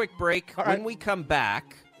take a quick break. When we come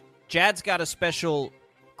back, Jad's got a special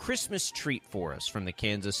Christmas treat for us from the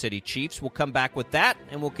Kansas City Chiefs. We'll come back with that,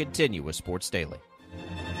 and we'll continue with Sports Daily.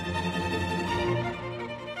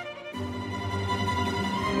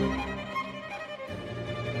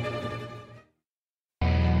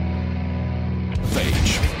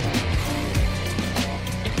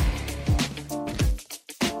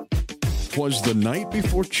 Was the night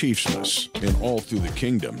before Chiefsmas, and all through the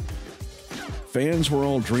kingdom, fans were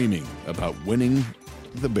all dreaming about winning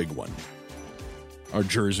the big one. Our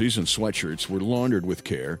jerseys and sweatshirts were laundered with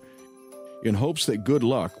care in hopes that good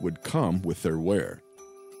luck would come with their wear.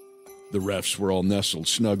 The refs were all nestled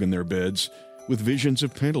snug in their beds with visions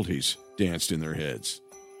of penalties danced in their heads.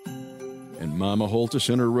 And Mama Holtis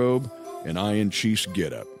in her robe and I in Chiefs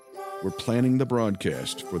getup were planning the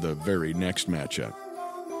broadcast for the very next matchup.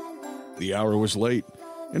 The hour was late,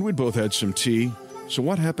 and we'd both had some tea, so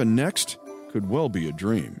what happened next could well be a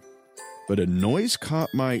dream. But a noise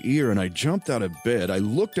caught my ear, and I jumped out of bed. I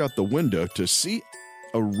looked out the window to see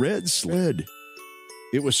a red sled.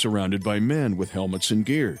 It was surrounded by men with helmets and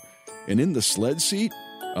gear, and in the sled seat,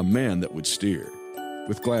 a man that would steer.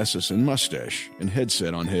 With glasses and mustache and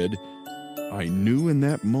headset on head, I knew in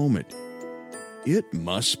that moment, it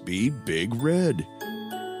must be Big Red.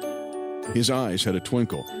 His eyes had a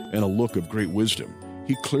twinkle and a look of great wisdom.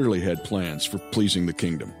 He clearly had plans for pleasing the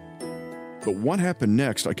kingdom. But what happened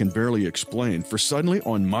next I can barely explain, for suddenly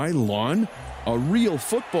on my lawn, a real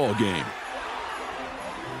football game.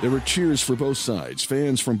 There were cheers for both sides,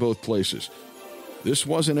 fans from both places. This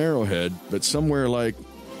wasn't Arrowhead, but somewhere like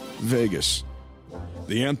Vegas.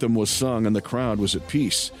 The anthem was sung and the crowd was at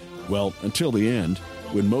peace. Well, until the end,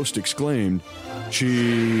 when most exclaimed,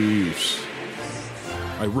 "Chiefs!"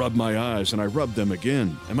 I rubbed my eyes, and I rubbed them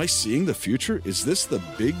again. Am I seeing the future? Is this the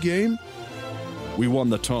big game? We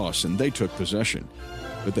won the toss, and they took possession.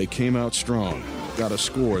 But they came out strong, got a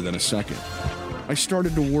score, then a second. I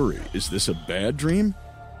started to worry. Is this a bad dream?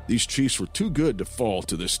 These Chiefs were too good to fall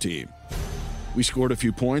to this team. We scored a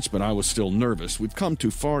few points, but I was still nervous. We've come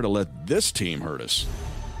too far to let this team hurt us.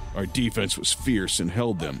 Our defense was fierce and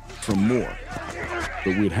held them from more.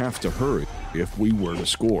 But we'd have to hurry if we were to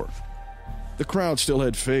score. The crowd still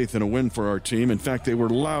had faith in a win for our team. In fact, they were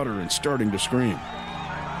louder and starting to scream.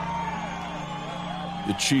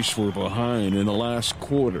 The Chiefs were behind in the last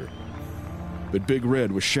quarter, but Big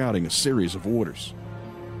Red was shouting a series of orders.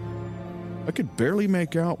 I could barely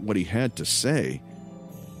make out what he had to say,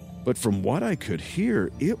 but from what I could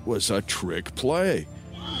hear, it was a trick play.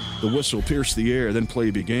 The whistle pierced the air, then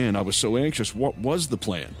play began. I was so anxious. What was the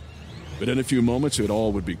plan? But in a few moments, it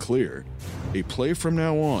all would be clear. A play from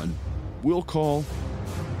now on, we'll call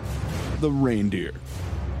the reindeer.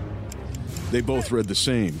 They both read the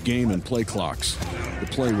same, game and play clocks. The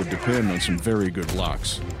play would depend on some very good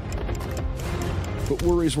blocks. But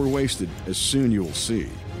worries were wasted, as soon you will see.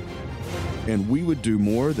 And we would do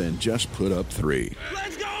more than just put up 3.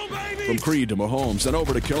 Let's go, baby! From Creed to Mahomes, then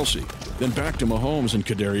over to Kelsey, then back to Mahomes and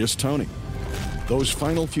Kadarius Toney. Those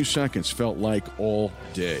final few seconds felt like all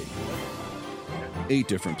day. 8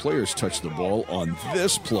 different players touched the ball on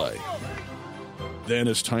this play. Then,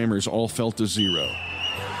 as timers all fell to 0,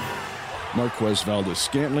 Marquez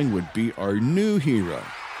Valdes-Scantling would be our new hero.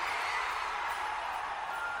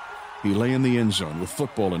 He lay in the end zone with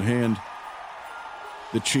football in hand.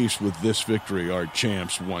 The Chiefs, with this victory, are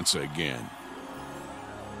champs once again.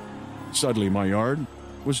 Suddenly, my yard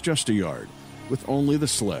was just a yard, with only the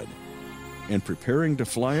sled. And preparing to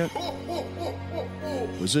fly it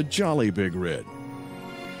was a jolly Big Red.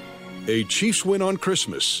 A Chiefs win on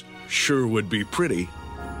Christmas sure would be pretty.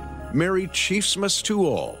 Merry Chiefsmas to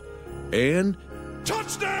all. And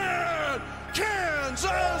touchdown,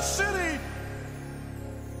 Kansas City!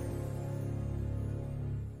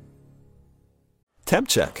 Temp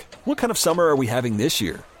check. What kind of summer are we having this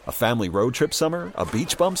year? A family road trip summer? A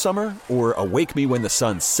beach bum summer? Or a wake me when the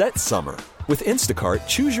sun sets summer? With Instacart,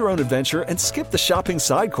 choose your own adventure and skip the shopping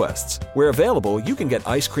side quests. Where available, you can get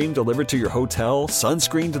ice cream delivered to your hotel,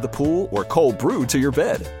 sunscreen to the pool, or cold brew to your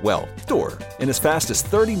bed. Well, door. In as fast as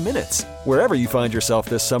 30 minutes. Wherever you find yourself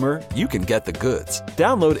this summer, you can get the goods.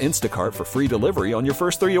 Download Instacart for free delivery on your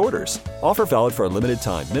first 3 orders. Offer valid for a limited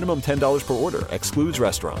time. Minimum $10 per order. Excludes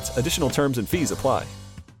restaurants. Additional terms and fees apply.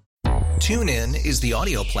 TuneIn is the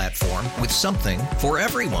audio platform with something for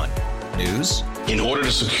everyone. News. In order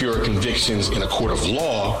to secure convictions in a court of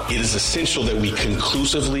law, it is essential that we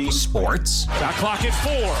conclusively. Sports. Shot clock at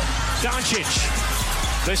 4.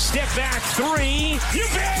 Doncic. The step back 3. You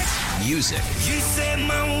bet. Music. You set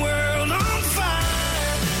my world on fire.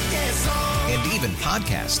 Yes, and even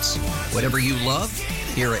podcasts. Whatever you love,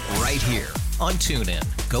 hear it right here on TuneIn.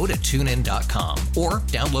 Go to TuneIn.com or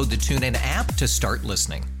download the TuneIn app to start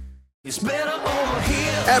listening. It's better over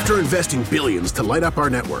here. After investing billions to light up our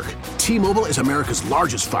network, T-Mobile is America's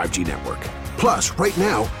largest 5G network. Plus, right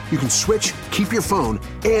now, you can switch, keep your phone,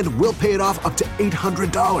 and we'll pay it off up to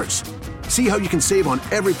 $800. See how you can save on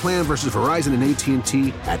every plan versus Verizon and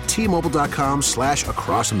AT&T at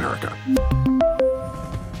T-Mobile.com/across America.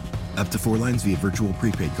 Up to 4 lines via virtual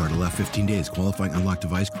prepaid card. Allow 15 days. Qualifying unlocked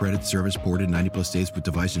device credit service ported 90+ days with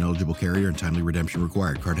device and eligible carrier and timely redemption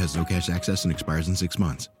required. Card has no cash access and expires in 6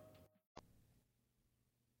 months.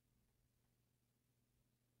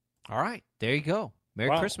 All right, there you go.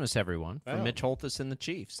 Merry Christmas, everyone, from Mitch Holthus and the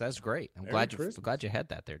Chiefs. That's great. I'm glad you had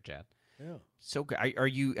that there, Chad. Yeah. So,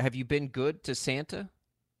 have you been good to Santa?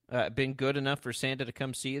 Been good enough for Santa to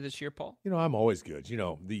come see you this year, Paul? I'm always good.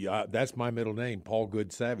 That's my middle name, Paul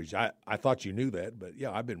Good Savage. I thought you knew that, but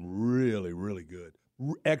yeah, I've been really, really good,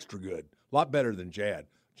 extra good, a lot better than Jad.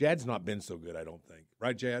 Jad's not been so good, I don't think.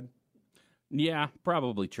 Right, Jad? Yeah,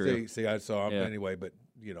 probably true. See, I saw him anyway, but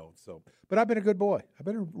but I've been a good boy. I've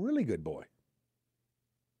been a really good boy.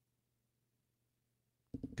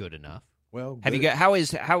 Good enough. Well, have you got how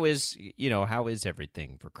is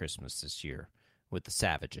everything for Christmas this year with the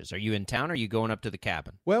Savages? Are you in town or are you going up to the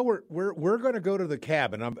cabin? Well, we're going to go to the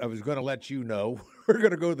cabin. I was going to let you know we're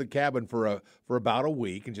going to go to the cabin for about a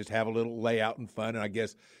week and just have a little layout and fun. And I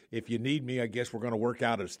guess if you need me, I guess we're going to work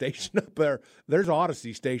out a station up there. There's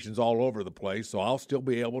Odyssey stations all over the place, so I'll still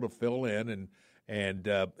be able to fill in and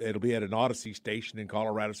it'll be at an Odyssey station in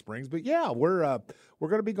Colorado Springs. But yeah, we're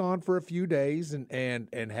going to be gone for a few days and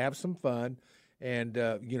have some fun. And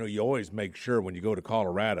you always make sure when you go to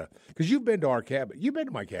Colorado, because you've been to our cabin. You've been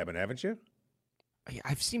to my cabin, haven't you?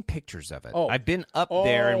 I've seen pictures of it. I've been up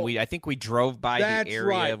there, and I think we drove by the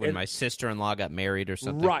area when my sister-in-law got married or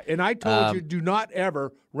something. Right, and I told you, do not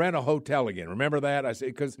ever rent a hotel again. Remember that? I said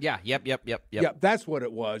because yep. That's what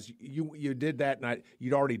it was. You did that, and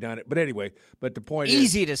you'd already done it. But anyway, the point is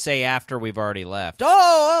easy to say after we've already left.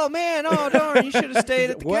 Oh man, darn, you should have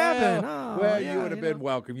stayed at the cabin. You would have been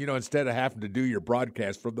welcome. Instead of having to do your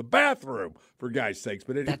broadcast from the bathroom, for guys' sakes.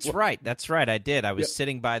 But anyway. That's right. I did. I was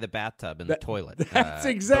sitting by the bathtub in the toilet. That's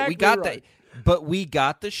exactly right. But we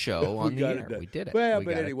got the show on the air. We did it. Well,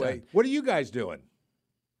 but anyway, what are you guys doing?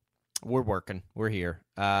 We're working. We're here.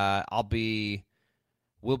 We'll be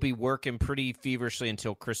working pretty feverishly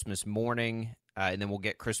until Christmas morning, and then we'll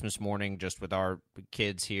get Christmas morning just with our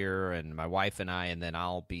kids here and my wife and I, and then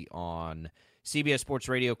I'll be on CBS Sports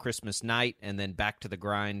Radio Christmas night, and then back to the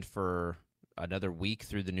grind for another week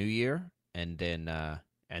through the new year, and then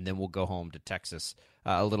we'll go home to Texas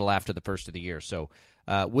a little after the first of the year. So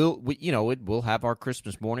we'll have our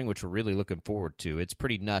Christmas morning, which we're really looking forward to. It's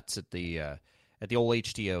pretty nuts at the old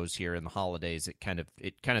HTOs here in the holidays. It kind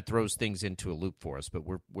of throws things into a loop for us, but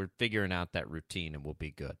we're figuring out that routine, and we'll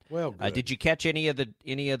be good. Well, good. Did you catch any of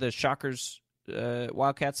the Shockers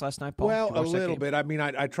Wildcats last night, Paul? Well, a little bit. I mean,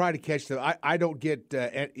 I try to catch them. I don't get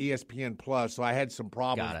ESPN Plus, so I had some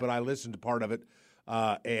problems, but I listened to part of it.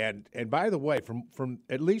 And by the way, from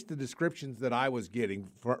at least the descriptions that I was getting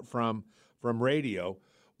from radio,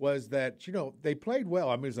 was that, they played well.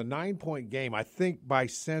 I mean, it was a 9-point game. I think by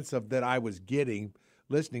sense of that I was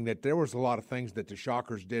listening, that there was a lot of things that the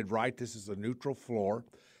Shockers did right. This is a neutral floor,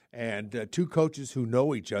 and two coaches who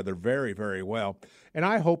know each other very, very well. And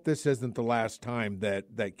I hope this isn't the last time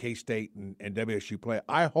that K-State and WSU play.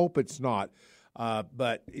 I hope it's not.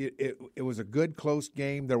 But it was a good, close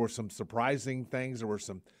game. There were some surprising things.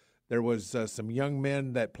 There was some young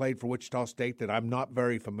men that played for Wichita State that I'm not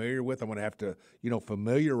very familiar with. I'm going to have to,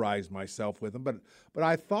 familiarize myself with them. But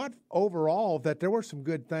I thought overall that there were some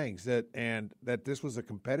good things and that this was a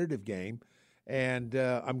competitive game. And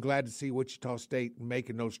I'm glad to see Wichita State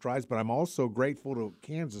making those strides. But I'm also grateful to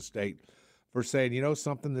Kansas State for saying,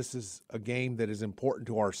 something, this is a game that is important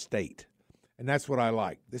to our state. And that's what I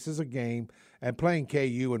like. This is a game, and playing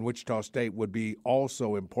KU and Wichita State would be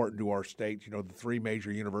also important to our state. The three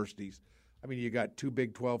major universities. I mean, you got two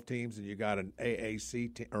Big 12 teams, and you got an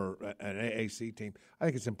AAC team. I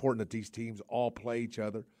think it's important that these teams all play each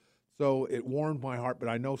other. So it warmed my heart, but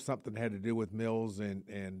I know something had to do with Mills and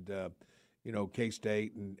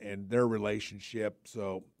K-State and their relationship.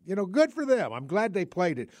 So, good for them. I'm glad they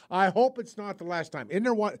played it. I hope it's not the last time. Isn't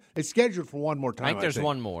there one? It's scheduled for one more time. I think there's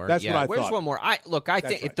one more. That's what I Where's thought. one more? I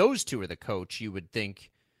think if those two are the coach, you would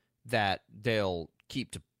think that they'll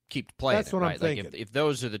keep playing. That's what I'm thinking. Like if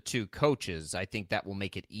those are the two coaches, I think that will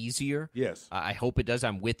make it easier. Yes. I hope it does.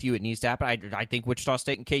 I'm with you. It needs to happen. I think Wichita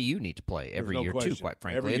State and KU need to play every year too, quite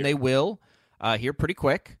frankly, and they will here pretty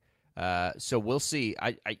quick. So we'll see.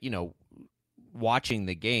 I watching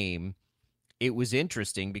the game, it was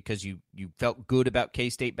interesting because you felt good about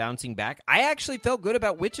K-State bouncing back. I actually felt good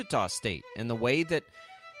about Wichita State and the way that,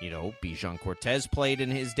 Bijan Cortez played in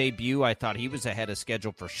his debut. I thought he was ahead of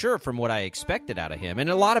schedule for sure from what I expected out of him. And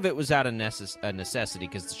a lot of it was out of necessity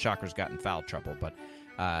because the Shockers got in foul trouble. But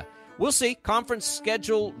we'll see. Conference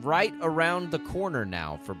schedule right around the corner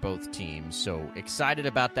now for both teams. So excited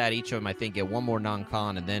about that. Each of them, I think, get one more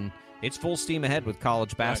non-con, and then it's full steam ahead with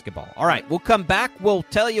college basketball. All right, we'll come back. We'll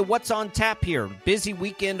tell you what's on tap here. Busy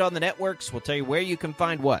weekend on the networks. We'll tell you where you can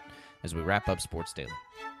find what as we wrap up Sports Daily.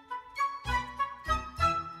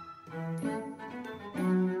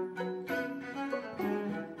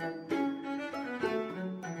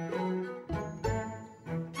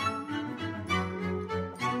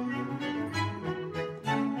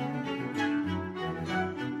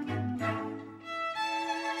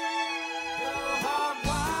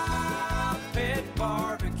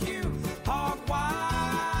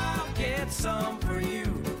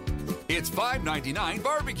 It's $5.99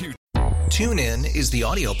 barbecue. TuneIn is the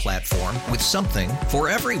audio platform with something for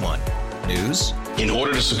everyone. News. In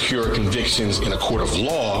order to secure convictions in a court of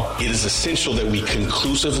law, it is essential that we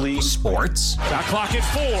conclusively. Sports. Shot clock at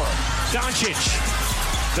 4.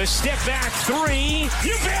 Doncic. The step back 3.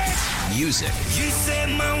 You bet. Music. You set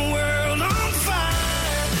my world on fire.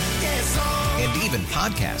 Yes, and even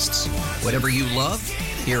podcasts. Whatever you love,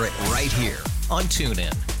 hear it right here on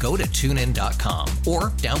TuneIn. Go to TuneIn.com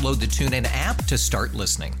or download the TuneIn app to start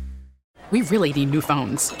listening. We really need new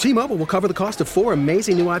phones. T-Mobile will cover the cost of 4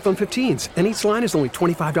 amazing new iPhone 15s, and each line is only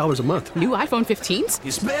 $25 a month. New iPhone 15s?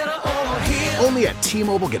 It's better over here. Only at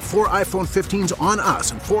T-Mobile, get 4 iPhone 15s on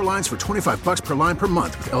us and 4 lines for $25 per line per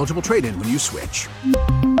month with eligible trade-in when you switch.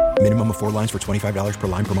 Minimum of 4 lines for $25 per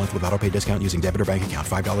line per month with autopay discount using debit or bank account.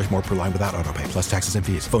 $5 more per line without autopay, plus taxes and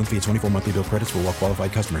fees. Phone fee at 24 monthly bill credits for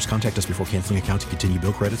well-qualified customers. Contact us before canceling account to continue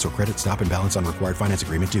bill credits or credit stop and balance on required finance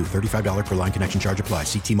agreement due. $35 per line connection charge applies.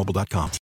 See T-Mobile.com.